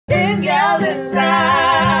Girls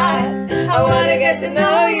Inside. I wanna get to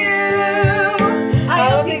know you. I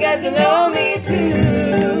hope you get to know me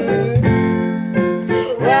too.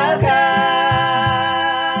 Welcome.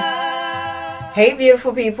 Hey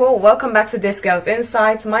beautiful people, welcome back to This Girl's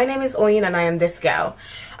Insights. My name is Oyin and I am this girl.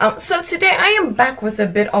 So today I am back with a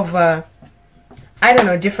bit of a, I don't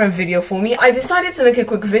know, different video for me. I decided to make a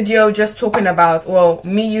quick video just talking about, well,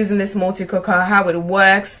 me using this multi-cooker, how it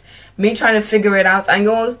works, me trying to figure it out, and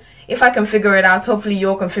y'all, if I can figure it out, hopefully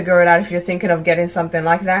y'all can figure it out if you're thinking of getting something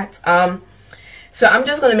like that. So I'm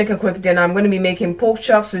just going to make a quick dinner. I'm going to be making pork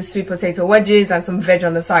chops with sweet potato wedges and some veg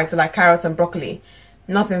on the side, so like carrots and broccoli.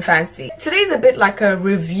 Nothing fancy. Today's a bit like a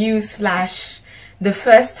review slash the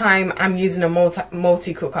first time I'm using a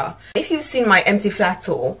multi-cooker. If you've seen my empty flat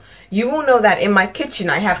tour, you will know that in my kitchen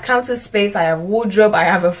I have counter space, I have wardrobe, I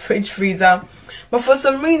have a fridge freezer. But for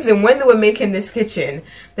some reason, when they were making this kitchen,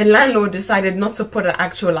 the landlord decided not to put an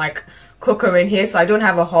actual like cooker in here. So I don't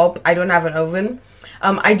have a hob, I don't have an oven.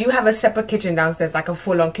 I do have a separate kitchen downstairs, like a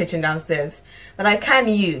full-on kitchen downstairs that I can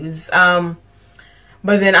use.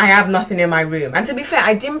 But then I have nothing in my room. And to be fair,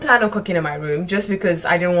 I didn't plan on cooking in my room just because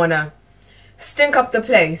I didn't want to stink up the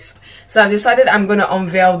place. So I decided I'm going to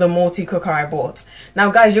unveil the multi-cooker I bought.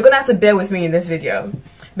 Now guys, you're going to have to bear with me in this video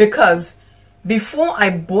because before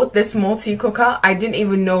I bought this multi-cooker, I didn't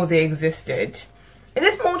even know they existed. Is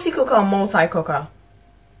it multi-cooker or multi-cooker?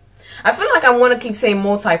 I feel like I want to keep saying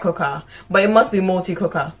multi-cooker, but it must be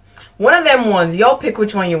multi-cooker. One of them ones, y'all pick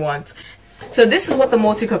which one you want. So this is what the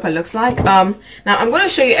multi-cooker looks like. Now I'm going to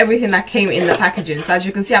show you everything that came in the packaging. So as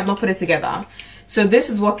you can see, I've not put it together. So this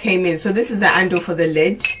is what came in. So this is the handle for the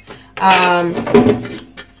lid.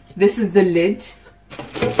 This is the lid.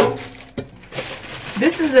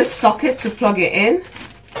 This is a socket to plug it in.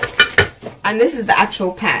 And this is the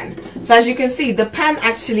actual pan. So as you can see, the pan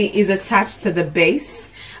actually is attached to the base.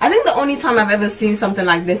 I think the only time I've ever seen something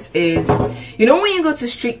like this is, you know, when you go to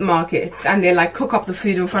street markets and they like cook up the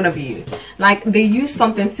food in front of you. Like they use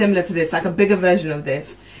something similar to this, like a bigger version of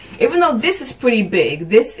this. Even though this is pretty big,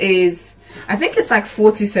 this is, I think it's like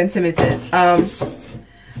 40 centimeters.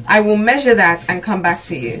 I will measure that and come back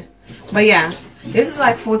to you. But yeah, this is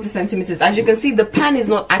like 40 centimeters. As you can see, the pan is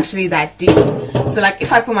not actually that deep. So like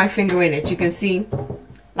if I put my finger in it, you can see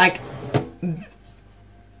like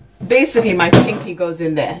basically my pinky goes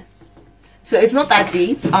in there. So it's not that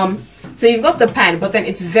deep. So you've got the pan, but then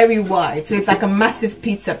it's very wide. So it's like a massive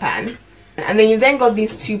pizza pan. And then you then got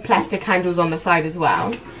these two plastic handles on the side as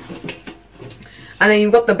well. And then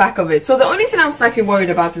you've got the back of it. So the only thing I'm slightly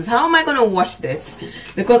worried about is how am I going to wash this?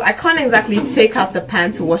 Because I can't exactly take out the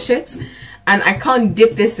pan to wash it. And I can't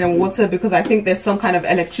dip this in water because I think there's some kind of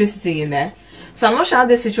electricity in there. So I'm not sure how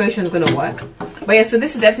this situation is going to work. But yeah, so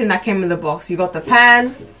this is everything that came in the box. You got the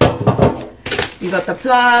pan, you got the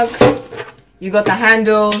plug, you got the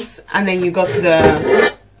handles, and then you got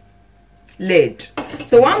the lid.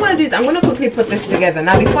 So what I'm going to do is I'm going to quickly put this together.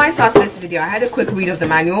 Now before I start this video, I had a quick read of the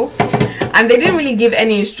manual. And they didn't really give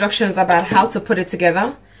any instructions about how to put it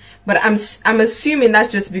together. But I'm assuming that's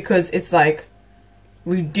just because it's like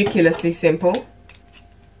ridiculously simple.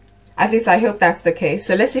 At least I hope that's the case.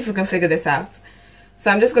 So let's see if we can figure this out. So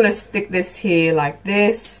I'm just going to stick this here like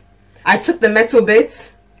this. I took the metal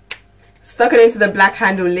bit, stuck it into the black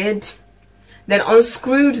handle lid, then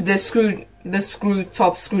unscrewed the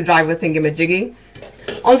top screwdriver thingamajiggy.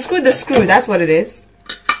 Unscrewed the screw, that's what it is.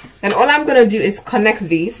 And all I'm going to do is connect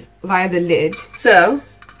these via the lid. So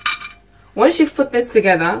once you've put this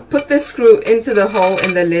together, put the screw into the hole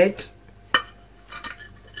in the lid.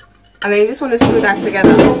 And then you just want to screw that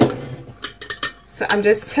together. So I'm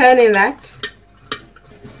just turning that.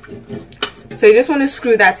 So you just want to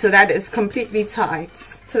screw that so that it's completely tight.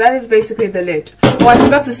 So that is basically the lid. Oh, I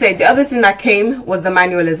forgot to say, the other thing that came was the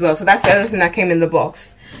manual as well. So that's the other thing that came in the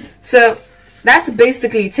box. So that's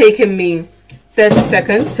basically taken me 30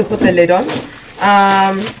 seconds to put the lid on.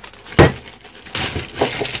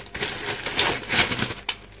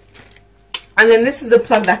 And then this is the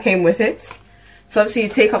plug that came with it. So obviously you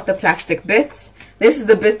take off the plastic bit. This is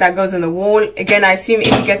the bit that goes in the wall. Again, I assume if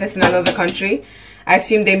you get this in another country, I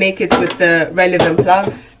assume they make it with the relevant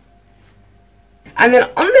plugs. And then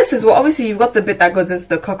on this as well, obviously you've got the bit that goes into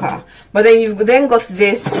the cooker. But then you've then got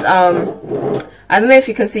this, I don't know if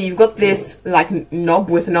you can see, you've got this like knob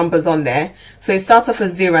with numbers on there. So it starts off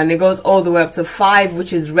as 0 and it goes all the way up to 5,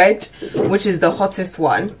 which is red, which is the hottest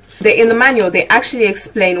one. In the manual, they actually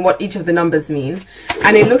explain what each of the numbers mean.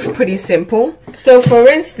 And it looks pretty simple. So for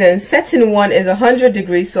instance, setting 1 is 100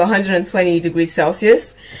 degrees to 120 degrees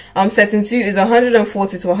Celsius. Setting 2 is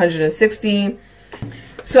 140 to 160.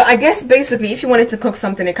 So I guess basically if you wanted to cook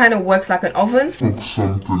something, it kind of works like an oven.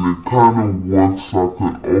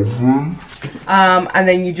 And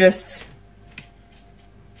then you just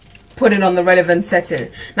put it on the relevant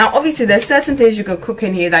setting. Now obviously there's certain things you can cook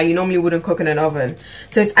in here that you normally wouldn't cook in an oven.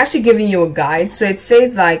 So it's actually giving you a guide. So it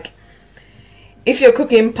says like, if you're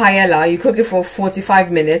cooking paella, you cook it for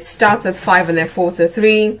 45 minutes, start at 5 and then 4 to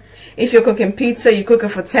 3. If you're cooking pizza, you cook it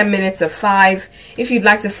for 10 minutes at 5. If you'd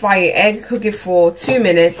like to fry an egg, cook it for 2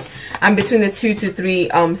 minutes, and between the 2 to 3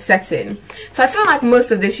 setting. So I feel like most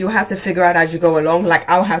of this you have to figure out as you go along. Like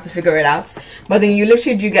I'll have to figure it out, but then you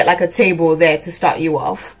literally do get like a table there to start you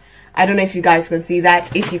off. I don't know if you guys can see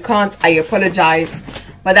that. If you can't, I apologize.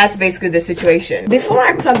 But that's basically the situation. Before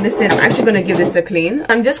I plug this in, I'm actually going to give this a clean.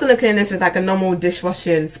 I'm just going to clean this with like a normal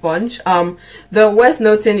dishwashing sponge. Though worth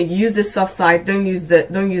noting, use the soft side, don't use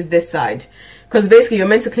this side. Because basically you're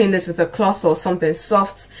meant to clean this with a cloth or something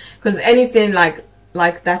soft. Because anything like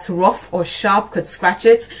that's rough or sharp could scratch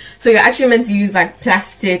it. So you're actually meant to use like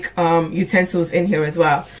plastic utensils in here as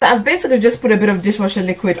well. So I've basically just put a bit of dishwasher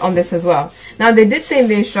liquid on this as well. Now they did say in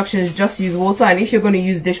the instructions just use water, and if you're going to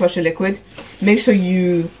use dishwasher liquid, make sure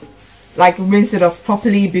you like rinse it off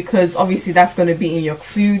properly, because obviously that's going to be in your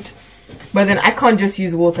food. But then I can't just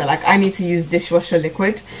use water, like I need to use dishwasher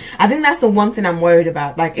liquid. I think that's the one thing I'm worried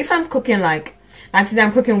about. Like if I'm cooking like today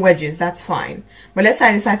I'm cooking wedges, that's fine. But let's say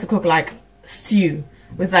I decide to cook like stew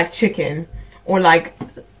with like chicken, or like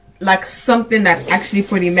something that's actually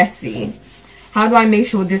pretty messy. How do I make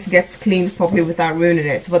sure this gets cleaned properly without ruining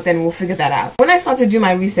it? But then we'll figure that out. When I started doing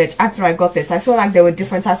my research after I got this, I saw like there were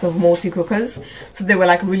different types of multi-cookers. So there were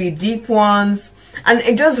like really deep ones, and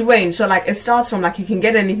it does range. So like it starts from like, you can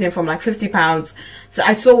get anything from like £50. So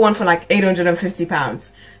I saw one for like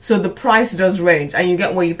 £850. So the price does range, and you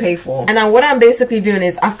get what you pay for. And now what I'm basically doing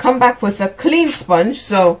is I've come back with a clean sponge,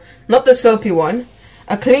 so not the soapy one,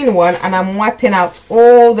 a clean one, and I'm wiping out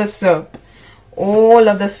all the soap, all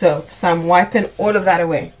of the soap. So I'm wiping all of that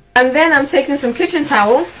away, and then I'm taking some kitchen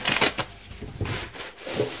towel,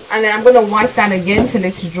 and then I'm going to wipe that again till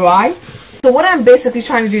it's dry. So what I'm basically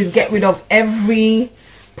trying to do is get rid of every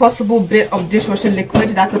possible bit of dishwasher liquid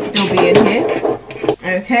that could still be in here.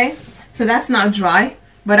 Okay, so that's now dry,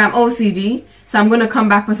 but I'm OCD, so I'm going to come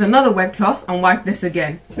back with another wet cloth and wipe this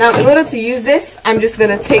again. Now in order to use this, I'm just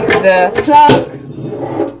going to take the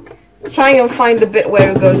plug, try and find the bit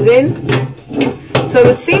where it goes in. So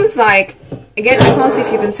it seems like, again, I can't see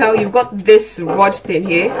if you can tell, you've got this rod thing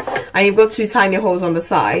here, and you've got 2 tiny holes on the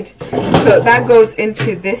side. So that goes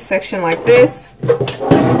into this section like this.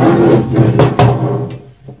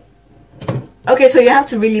 Okay, so you have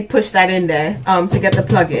to really push that in there to get the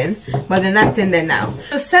plug in, but then that's in there now.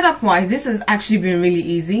 So setup wise, this has actually been really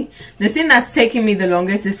easy. The thing that's taking me the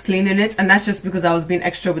longest is cleaning it, and that's just because I was being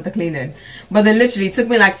extra with the cleaning. But then literally it took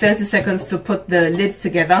me like 30 seconds to put the lid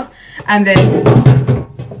together, and then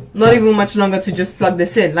not even much longer to just plug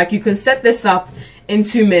this in. Like you can set this up in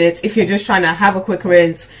 2 minutes if you're just trying to have a quick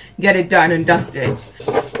rinse, get it done and dusted.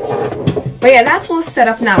 But yeah, that's all set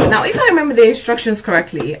up now. Now, if I remember the instructions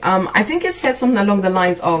correctly, I think it said something along the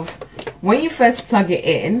lines of, when you first plug it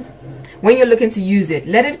in, when you're looking to use it,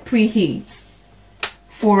 let it preheat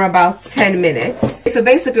for about 10 minutes. So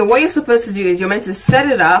basically what you're supposed to do is you're meant to set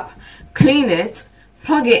it up, clean it,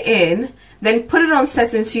 plug it in, then put it on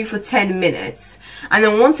setting 2 for 10 minutes. And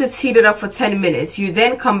then once it's heated up for 10 minutes, you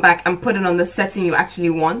then come back and put it on the setting you actually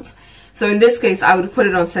want. So in this case, I would put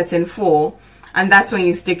it on setting 4. And that's when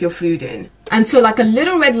you stick your food in. And so like a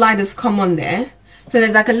little red light has come on there. So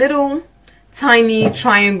there's like a little tiny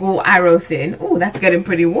triangle arrow thing. Oh, that's getting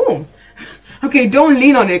pretty warm. Okay, don't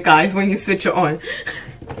lean on it, guys, when you switch it on.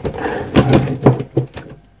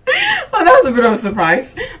 Oh, that was a bit of a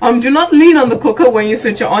surprise. Do not lean on the cooker when you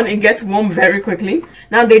switch it on. It gets warm very quickly.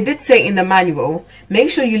 Now, they did say in the manual, make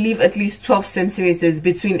sure you leave at least 12 centimeters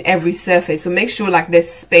between every surface. So make sure like there's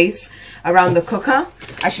space around the cooker.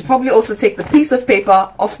 I should probably also take the piece of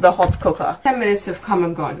paper off the hot cooker. 10 minutes have come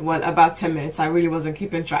and gone. Well, about 10 minutes. I really wasn't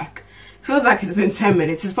keeping track. Feels like it's been 10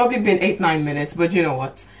 minutes. It's probably been 8-9 minutes, but you know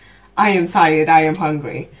what? I am tired. I am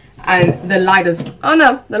hungry. And the light is... Oh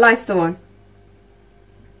no, the light's still on.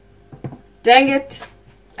 Dang it.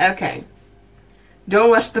 Okay.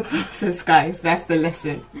 Don't rush the process, guys. That's the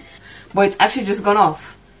lesson. But it's actually just gone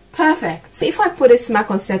off. Perfect. So if I put it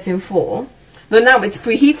smack on setting 4, but now it's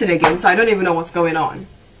preheating again, so I don't even know what's going on.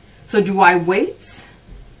 So do I wait?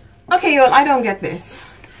 Okay, y'all, I don't get this.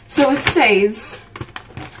 So it says,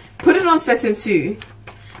 put it on setting 2,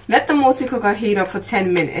 let the multi-cooker heat up for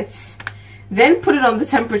 10 minutes, then put it on the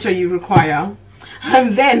temperature you require,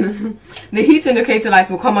 and then the heat indicator light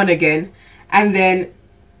will come on again, and then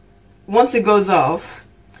once it goes off,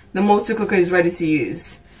 the multi-cooker is ready to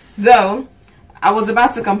use. Though I was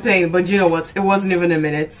about to complain, but you know what, it wasn't even a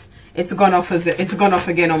minute. It's gone off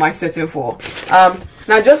again on my setting 4.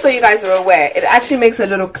 Now just so you guys are aware, it actually makes a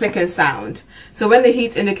little clicking sound. So when the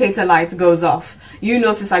heat indicator light goes off, you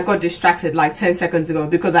notice I got distracted like 10 seconds ago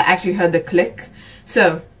because I actually heard the click.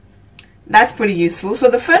 So that's pretty useful. So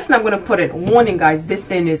the first thing I'm going to put in, warning guys, this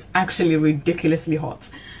thing is actually ridiculously hot.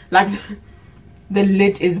 Like the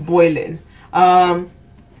lid is boiling. But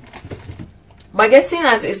I guess seeing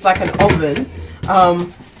as it's like an oven,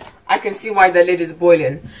 I can see why the lid is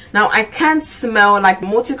boiling. Now I can smell like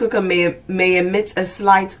multi-cooker may emit a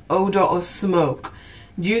slight odor or smoke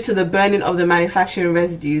due to the burning of the manufacturing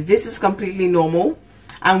residues. This is completely normal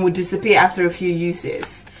and will disappear after a few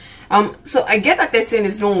uses. So I get that they're saying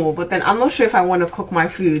it's normal, but then I'm not sure if I want to cook my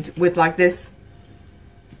food with like this.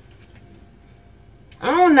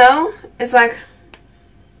 I don't know. It's like,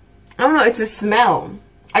 I don't know, it's a smell.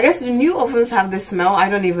 I guess the new ovens have this smell. I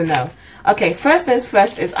don't even know. Okay, first things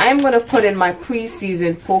first is I am going to put in my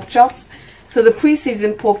pre-seasoned pork chops. So the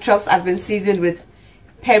pre-seasoned pork chops have been seasoned with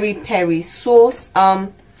peri-peri sauce.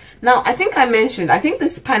 Now I think I mentioned, I think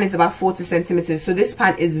this pan is about 40 centimeters. So this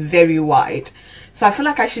pan is very wide. So I feel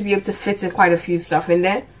like I should be able to fit in quite a few stuff in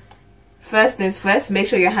there. First things first, make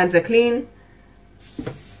sure your hands are clean.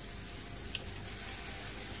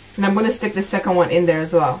 And I'm going to stick the second one in there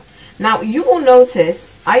as well. Now you will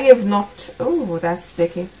notice I have not, oh that's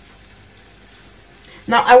sticky.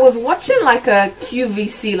 Now I was watching like a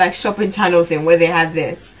QVC like shopping channel thing where they had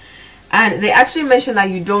this. And they actually mentioned that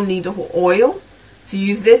you don't need oil to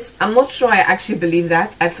use this. I'm not sure I actually believe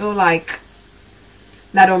that. I feel like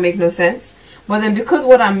that don't make no sense. But then because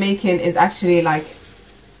what I'm making is actually like,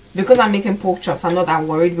 because I'm making pork chops, I'm not that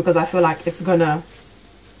worried because I feel like it's gonna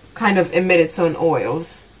kind of emit its own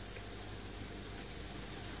oils.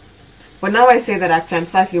 But now I say that actually I'm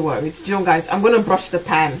slightly worried. Do you know guys, I'm gonna brush the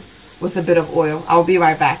pan with a bit of oil. I'll be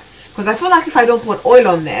right back. Because I feel like if I don't put oil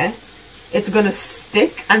on there, it's gonna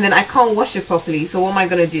stick and then I can't wash it properly. So what am I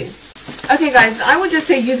gonna do? Okay guys, I would just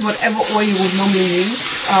say use whatever oil you would normally use.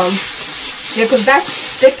 Yeah, because that's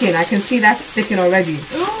sticking. I can see that's sticking already.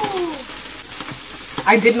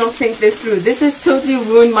 I did not think this through. This has totally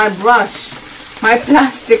ruined my brush. My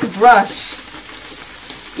plastic brush.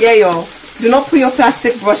 Yeah, y'all. Do not put your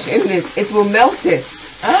plastic brush in it. It will melt it.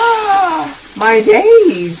 Ah, my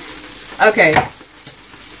days. Okay.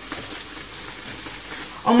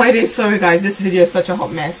 Oh my days. Sorry guys. This video is such a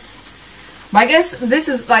hot mess. But I guess this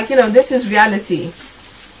is like, you know, this is reality.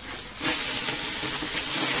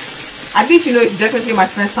 At least you know it's definitely my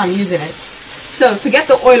first time using it. So to get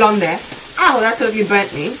the oil on there, ow, that totally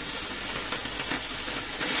burnt me.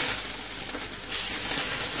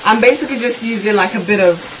 I'm basically just using like a bit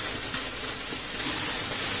of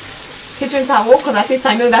kitchen towel because at least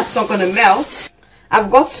I know that's not going to melt.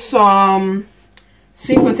 I've got some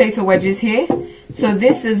sweet potato wedges here. So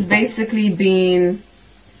this is basically being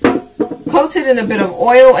coated in a bit of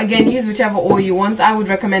oil. Again, use whichever oil you want. I would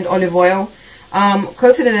recommend olive oil.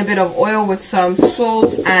 Coated in a bit of oil with some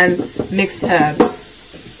salt and mixed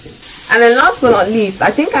herbs. And then last but not least,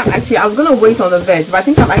 I think I was going to wait on the veg, but I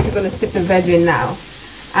think I'm actually going to stick the veg in now.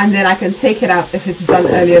 And then I can take it out if it's done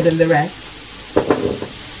earlier than the rest.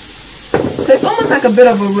 So it's almost like a bit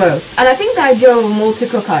of a roast. And I think the idea of a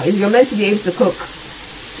multi-cooker is you're meant to be able to cook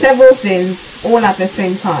several things all at the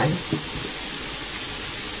same time.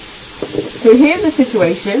 So here's the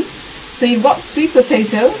situation. So you've got sweet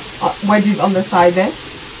potato wedges on the side there.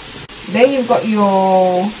 Then you've got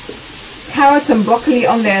your carrots and broccoli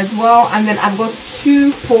on there as well. And then I've got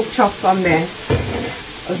 2 pork chops on there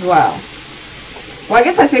as well. Well, I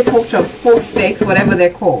guess I say pork chops, pork steaks, whatever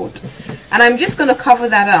they're called. And I'm just going to cover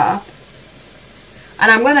that up.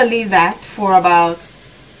 And I'm going to leave that for about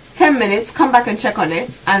 10 minutes. Come back and check on it.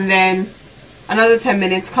 And then another 10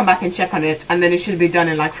 minutes, come back and check on it. And then it should be done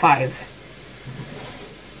in like 5.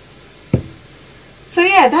 So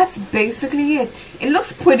yeah, that's basically it. It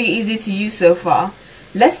looks pretty easy to use so far.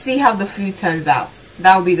 Let's see how the food turns out.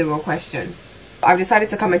 That will be the real question. I've decided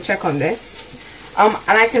to come and check on this. And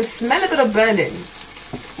I can smell a bit of burning,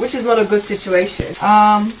 which is not a good situation.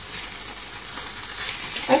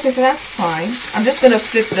 Okay, so that's fine. I'm just going to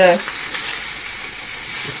flip the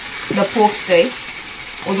pork steaks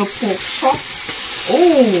or the pork chops.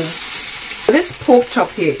 Oh, this pork chop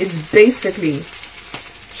here is basically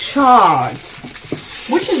charred.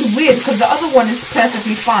 Which is weird because the other one is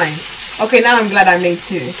perfectly fine. Okay, now I'm glad I made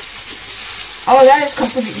 2. Oh, that is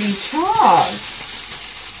completely charred.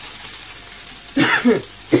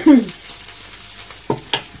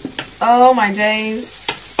 Oh my days.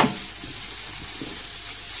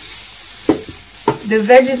 The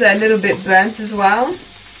veggies are a little bit burnt as well.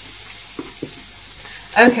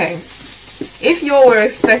 Okay, if you were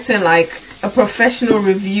expecting like a professional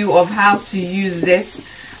review of how to use this,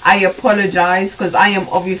 I apologize, because I am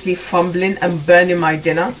obviously fumbling and burning my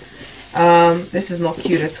dinner. This is not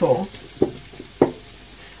cute at all.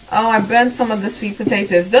 Oh, I burnt some of the sweet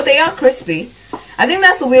potatoes, though they are crispy. I think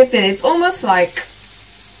that's the weird thing. It's almost like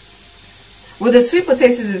with the sweet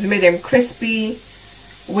potatoes, it's made them crispy.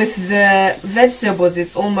 With the vegetables,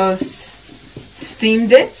 it's almost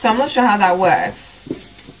steamed it. So I'm not sure how that works.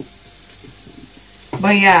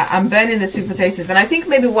 But yeah, I'm burning the sweet potatoes. And I think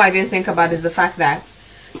maybe what I didn't think about is the fact that,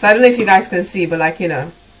 so I don't know if you guys can see, but like, you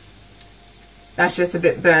know, that's just a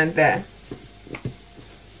bit burnt there.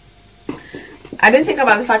 I didn't think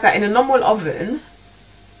about the fact that in a normal oven,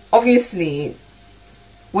 obviously,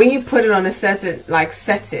 when you put it on a certain like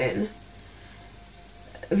setting,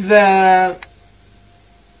 the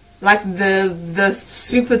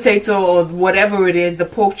sweet potato or whatever it is, the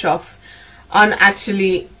pork chops, aren't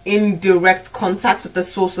actually in direct contact with the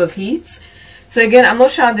source of heat. So again, I'm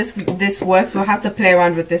not sure how this works. We'll have to play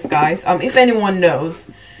around with this, guys. If anyone knows,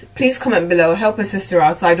 please comment below, help a sister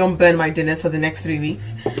out so I don't burn my dinners for the next 3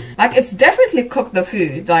 weeks. Like, it's definitely cooked the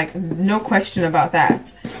food, like no question about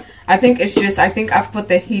that. I think it's just, I think I've put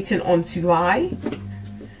the heating on too high.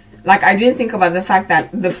 Like, I didn't think about the fact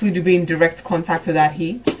that the food would be in direct contact with that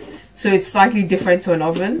heat. So it's slightly different to an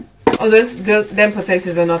oven. Oh, them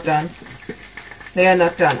potatoes are not done. They are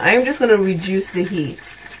not done. I am just going to reduce the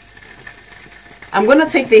heat. I'm going to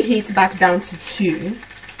take the heat back down to 2.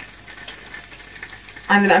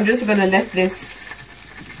 And then I'm just going to let this,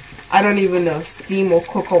 I don't even know, steam or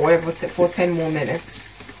cook or whatever for 10 more minutes.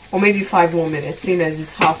 Or maybe 5 more minutes, seeing as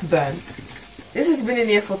it's half burnt. This has been in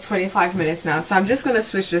here for 25 minutes now, so I'm just going to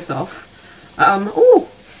switch this off. Ooh!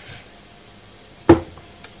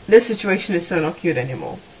 This situation is so not cute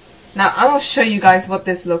anymore. Now, I will show you guys what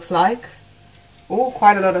this looks like. Oh,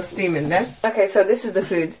 quite a lot of steam in there. Okay, so this is the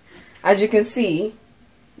food. As you can see,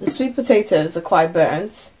 the sweet potatoes are quite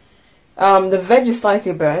burnt. The veg is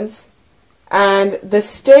slightly burnt. And the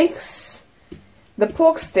steaks, the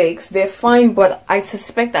pork steaks, they're fine, but I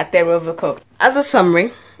suspect that they're overcooked. As a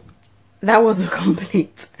summary, that was a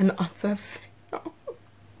complete and utter fail.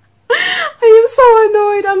 I am so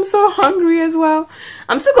annoyed. I'm so hungry as well.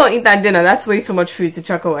 I'm still gonna eat that dinner. That's way too much food to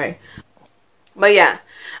chuck away. But yeah.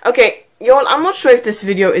 Okay, y'all, I'm not sure if this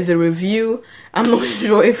video is a review. I'm not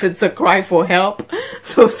sure if it's a cry for help.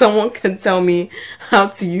 So someone can tell me how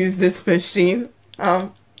to use this machine.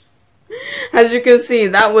 As you can see,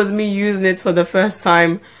 that was me using it for the first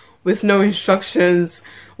time with no instructions,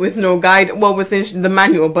 with no guide, well, within the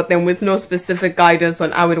manual, but then with no specific guidance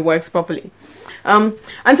on how it works properly. And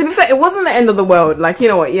to be fair, it wasn't the end of the world. Like, you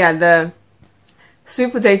know what, yeah, the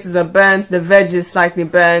sweet potatoes are burnt, the veg is slightly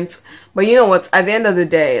burnt, but you know what, at the end of the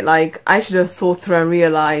day, like, I should have thought through and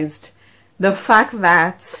realized the fact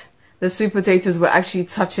that the sweet potatoes were actually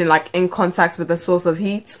touching, like, in contact with the source of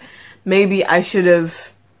heat. Maybe I should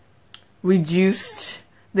have reduced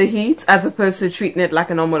the heat as opposed to treating it like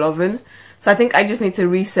a normal oven. So I think I just need to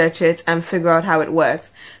research it and figure out how it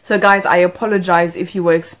works. So guys, I apologize if you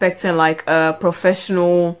were expecting like a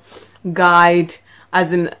professional guide,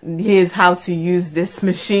 as in here's how to use this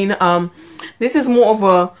machine. This is more of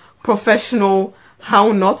a professional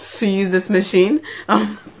how not to use this machine.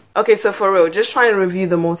 Okay, so for real, just trying to review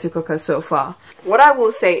the multi-cooker so far. What I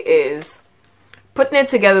will say is, putting it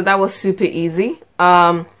together, that was super easy.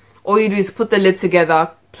 All you do is put the lid together,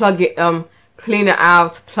 plug it, clean it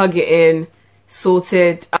out, plug it in, sort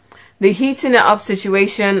it. The heating it up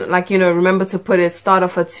situation, like, you know, remember to put it, start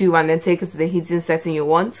off at 2 and then take it to the heating setting you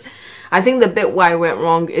want. I think the bit where I went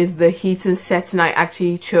wrong is the heating setting I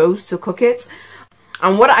actually chose to cook it.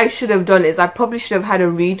 And what I should have done is I probably should have had a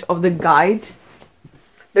read of the guide.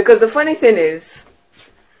 Because the funny thing is,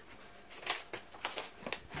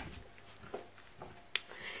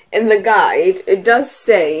 in the guide, it does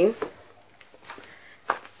say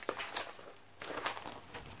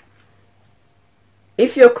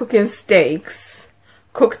if you're cooking steaks,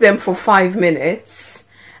 cook them for 5 minutes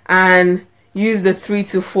and use the 3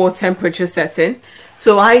 to 4 temperature setting.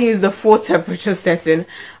 So I use the 4 temperature setting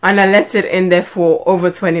and I let it in there for over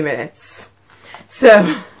 20 minutes.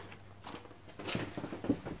 So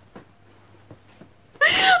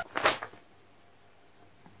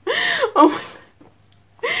oh my,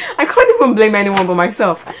 I can't even blame anyone but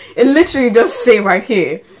myself. It literally does say right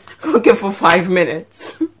here, cook it for 5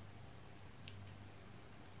 minutes.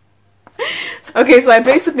 Okay, so I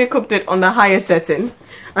basically cooked it on the higher setting,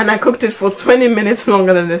 and I cooked it for 20 minutes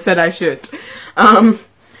longer than they said I should.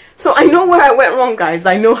 So I know where I went wrong, guys.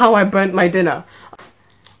 I know how I burnt my dinner.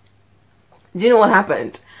 Do you know what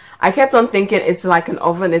happened? I kept on thinking it's like an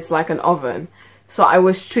oven, it's like an oven. So I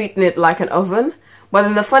was treating it like an oven. But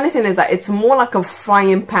then the funny thing is that it's more like a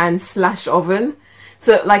frying pan slash oven.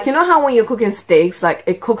 So like, you know how when you're cooking steaks, like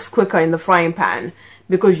it cooks quicker in the frying pan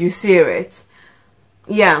because you sear it.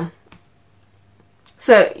 Yeah.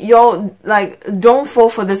 So y'all, like, don't fall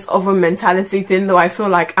for this oven mentality thing, though I feel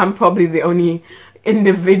like I'm probably the only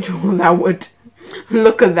individual that would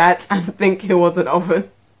look at that and think it was an oven.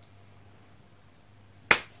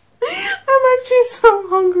 I'm actually so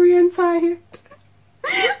hungry and tired.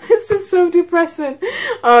 This is so depressing.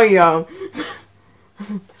 Oh yeah.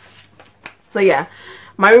 So yeah,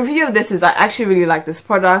 my review of this is I actually really like this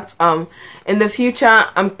product. In the future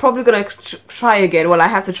I'm probably gonna try again. Well, I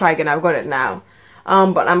have to try again, I've got it now.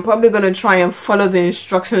 But I'm probably gonna try and follow the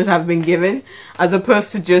instructions I've been given, as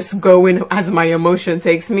opposed to just going as my emotion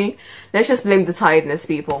takes me. Let's just blame the tiredness,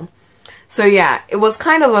 people. So yeah, it was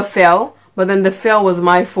kind of a fail. But then the fail was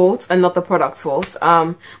my fault and not the product's fault.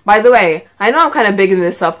 By the way, I know I'm kind of bigging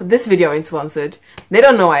this up. This video ain't sponsored. They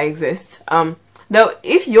don't know I exist. Though,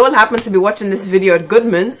 if you all happen to be watching this video at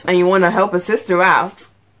Goodman's and you want to help a sister out,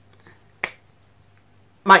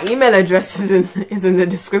 my email address is in the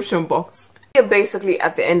description box. You're basically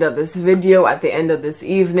at the end of this video, at the end of this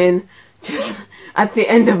evening, just at the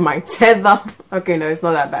end of my tether. Okay, no, it's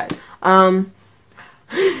not that bad.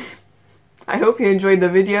 I hope you enjoyed the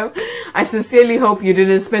video. I sincerely hope you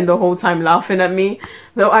didn't spend the whole time laughing at me,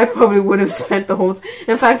 though I probably would have spent the whole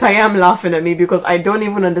in fact, I am laughing at me because I don't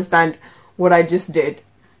even understand what I just did.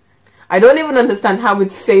 I don't even understand how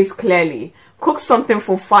it says clearly, cook something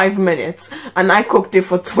for 5 minutes, and I cooked it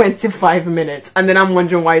for 25 minutes, and then I'm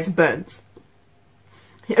wondering why it's burnt.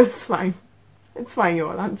 Yeah, it's fine. It's fine,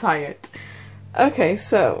 y'all. I'm tired. Okay,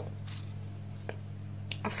 so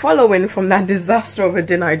following from that disaster of a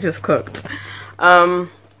dinner I just cooked, I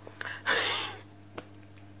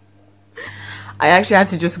actually had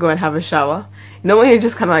to just go and have a shower. You know when you're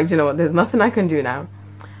just kind of like, you know what, there's nothing I can do now.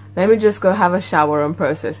 Let me just go have a shower and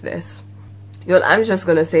process this. Yo, I'm just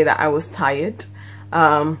gonna say that I was tired,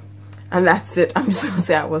 and that's it. I'm just gonna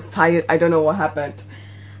say I was tired. I don't know what happened.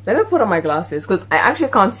 Let me put on my glasses because I actually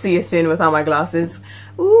can't see a thing without my glasses.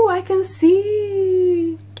 Ooh, I can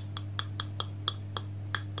see.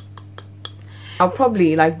 I'll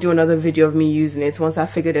probably like do another video of me using it once I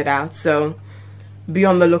figured it out, so be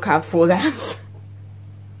on the lookout for that.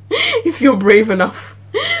 If you're brave enough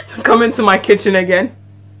to come into my kitchen again.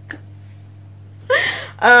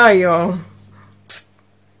 Yo.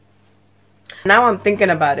 Now I'm thinking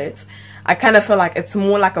about it, I kind of feel like it's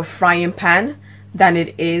more like a frying pan than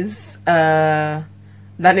it is an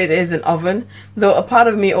oven, though a part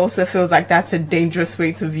of me also feels like that's a dangerous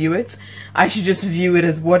way to view it. I should just view it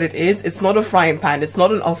as what it is. It's not a frying pan, it's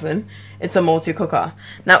not an oven, it's a multi-cooker.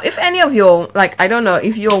 Now if any of y'all, like, I don't know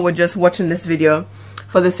if y'all were just watching this video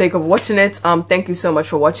for the sake of watching it, thank you so much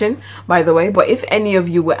for watching, by the way. But if any of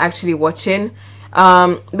you were actually watching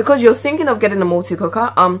because you're thinking of getting a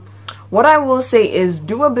multi-cooker, what I will say is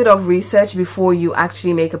do a bit of research before you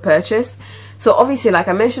actually make a purchase. So obviously, like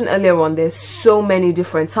I mentioned earlier on, there's so many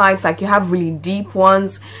different types. Like you have really deep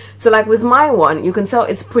ones. So like with my one, you can tell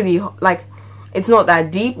it's pretty, like, it's not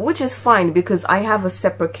that deep, which is fine because I have a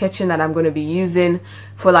separate kitchen that I'm going to be using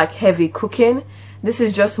for like heavy cooking. This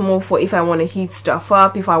is just more for if I want to heat stuff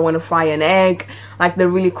up, if I want to fry an egg, like the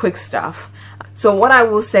really quick stuff. So what I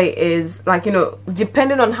will say is, like, you know,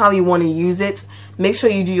 depending on how you want to use it, make sure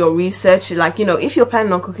you do your research. Like, you know, if you're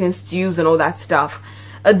planning on cooking stews and all that stuff,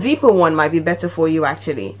 a deeper one might be better for you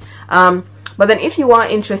actually. But then if you are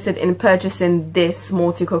interested in purchasing this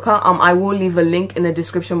multi-cooker, I will leave a link in the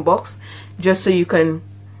description box just so you can,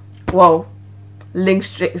 well, link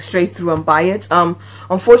straight through and buy it.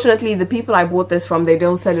 Unfortunately, the people I bought this from, they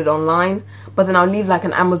don't sell it online, but then I'll leave like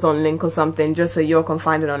an Amazon link or something just so you can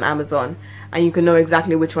find it on Amazon and you can know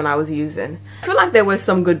exactly which one I was using. I feel like there were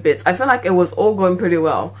some good bits. I feel like it was all going pretty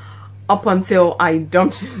well up until I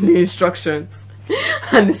dumped the instructions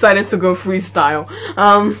and decided to go freestyle.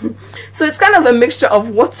 So it's kind of a mixture of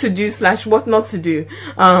what to do / what not to do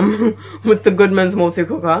with the Goodmans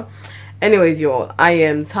Multicooker. Anyways, y'all, I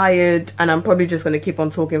am tired and I'm probably just going to keep on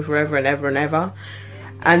talking forever and ever and ever.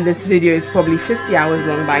 And this video is probably 50 hours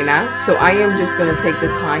long by now. So I am just going to take the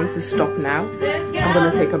time to stop now. I'm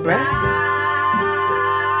going to take a breath.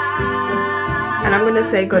 And I'm going to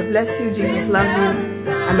say, God bless you, Jesus loves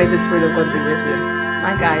you, and may the Spirit of God be with you.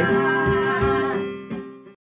 Bye, guys.